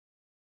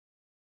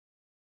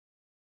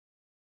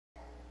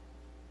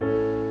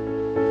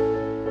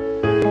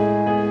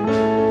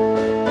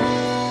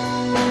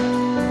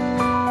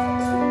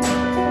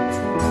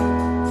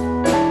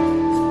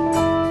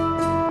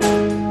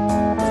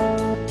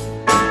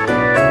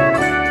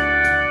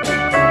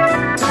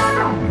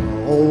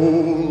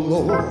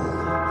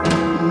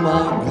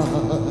my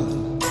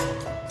God.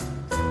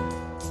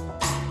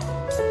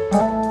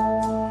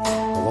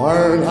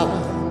 Weren't I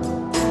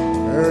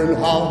an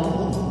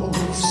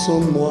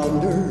awesome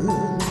wonder,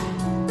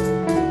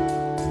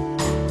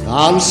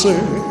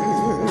 considerable,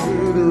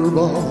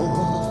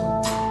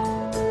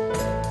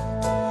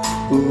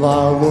 the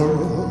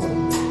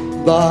world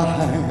the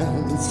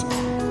hands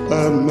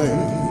have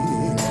made?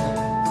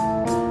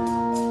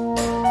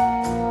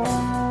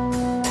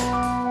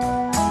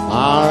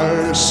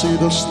 I see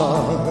the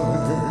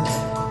stars,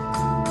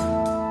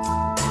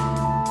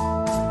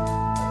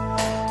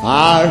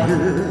 I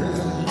hear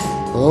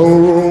a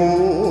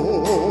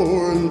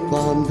roaring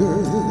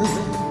thunder,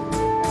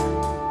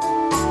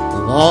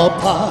 the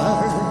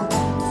pipe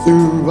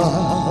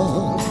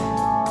throughout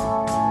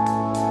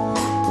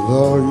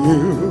the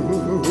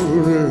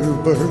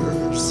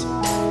universe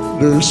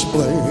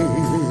display.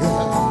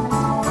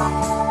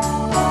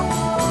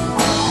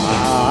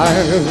 I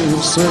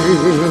say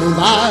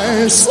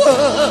my soul,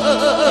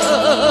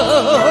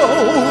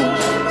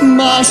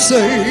 my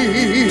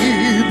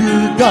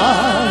Savior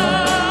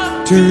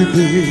God, to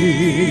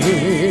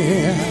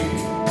Thee.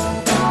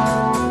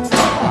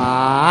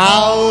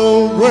 How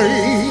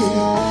great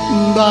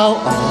Thou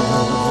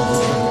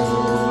art,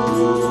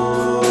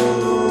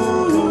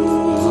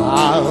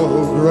 how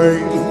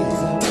great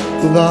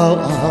Thou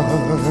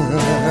art.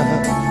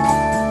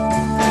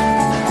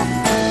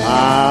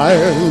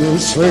 I'll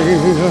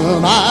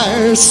sing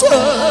my soul,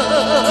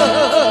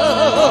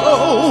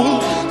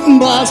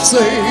 my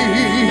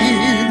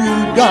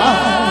Savior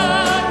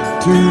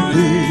God, to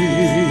Thee.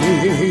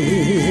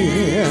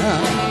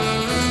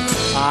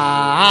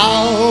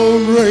 How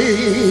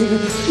great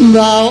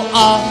Thou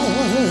art,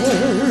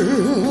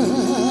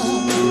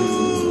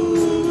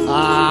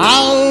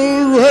 how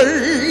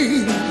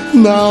great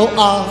Thou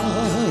art.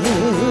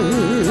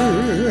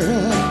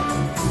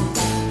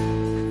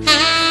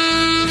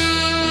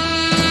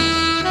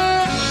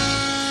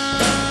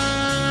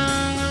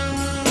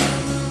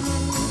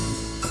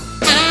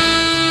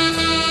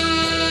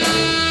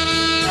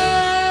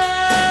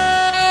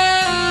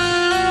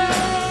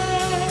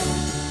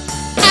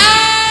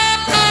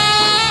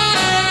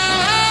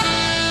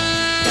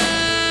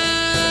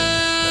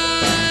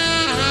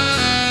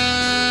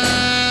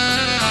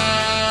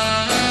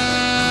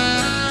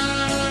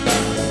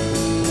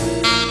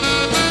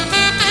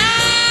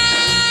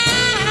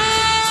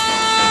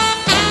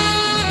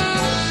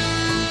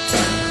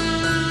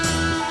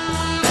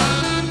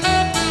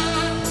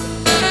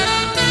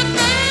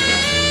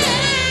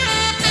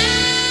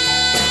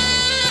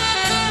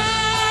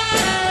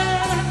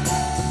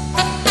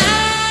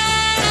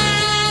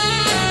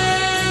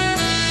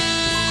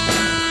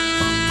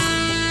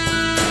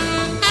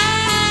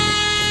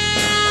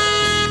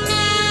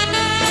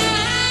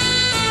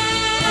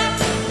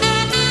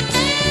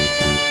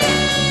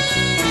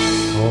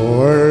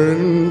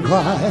 When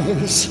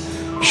Christ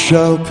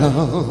shall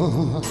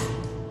come,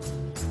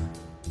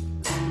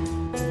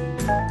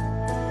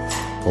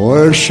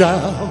 or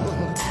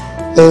shout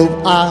of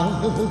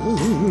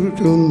acclamation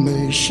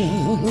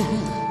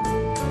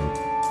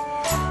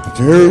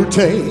to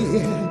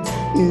take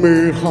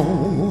me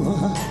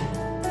home,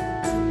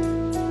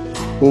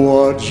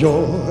 what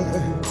joy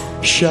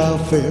shall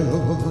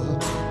fill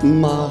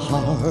my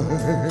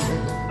heart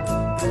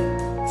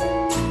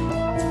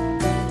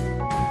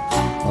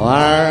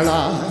when I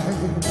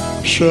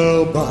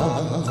shall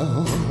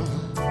bow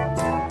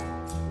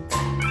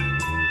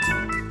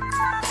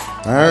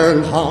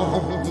and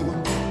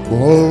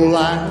humble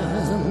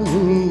adoration,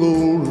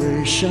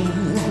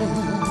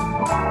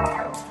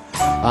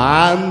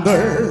 and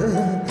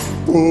there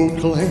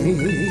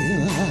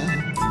proclaim,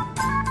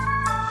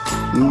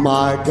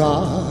 my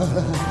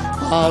God,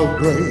 how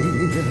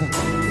great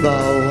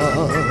Thou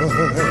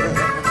art.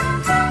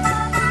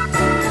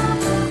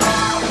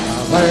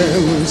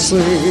 And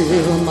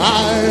sing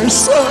my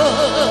soul,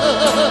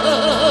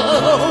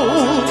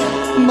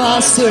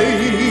 my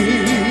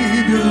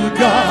Savior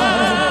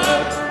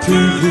God, to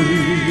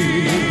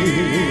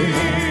Thee.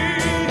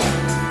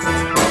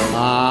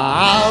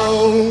 How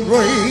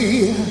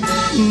great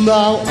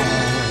Thou art,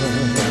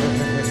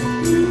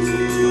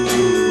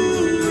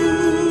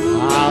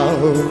 how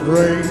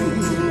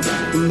great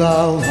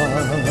Thou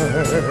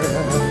art.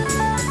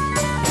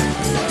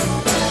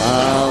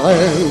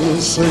 I'll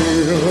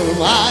sing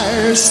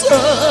my soul,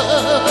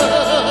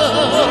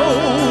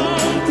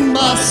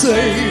 my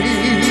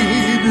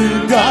Savior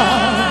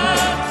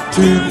God,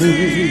 to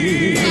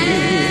Thee.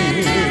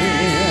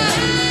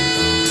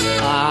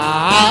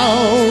 How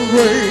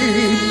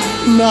great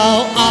Thou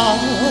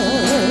art,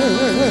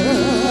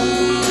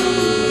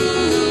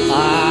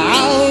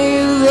 how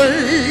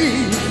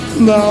great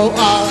Thou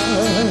art,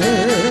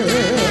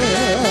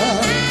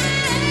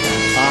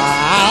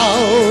 how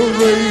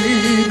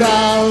great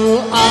Thou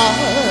art.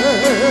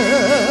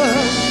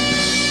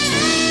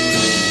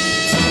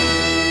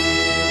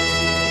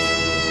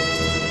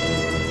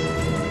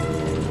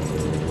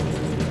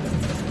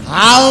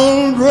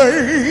 How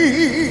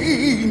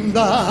great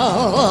Thou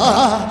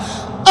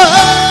art.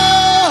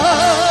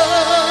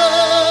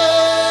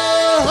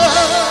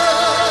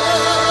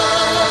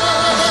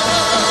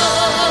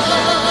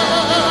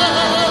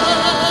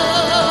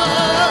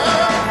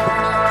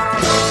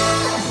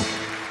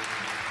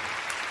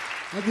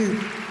 Thank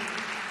you.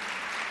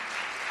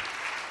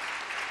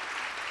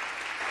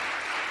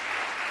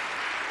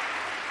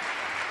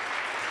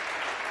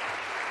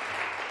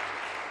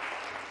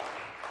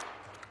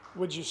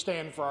 Would you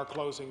stand for our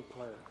closing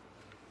prayer?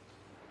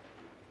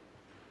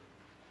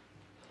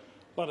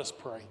 Let us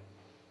pray.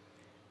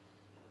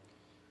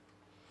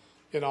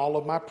 In all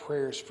of my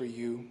prayers for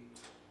you,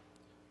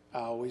 I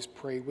always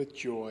pray with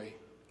joy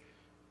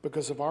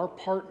because of our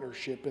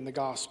partnership in the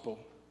gospel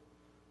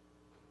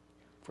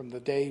from the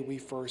day we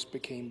first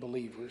became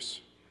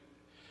believers.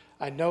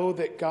 I know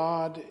that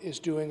God is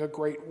doing a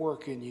great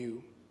work in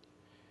you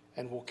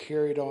and will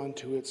carry it on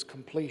to its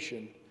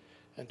completion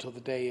until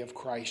the day of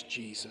Christ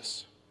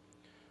Jesus.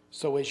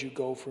 So as you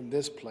go from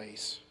this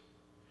place,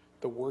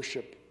 the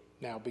worship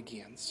now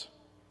begins.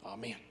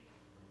 Amen.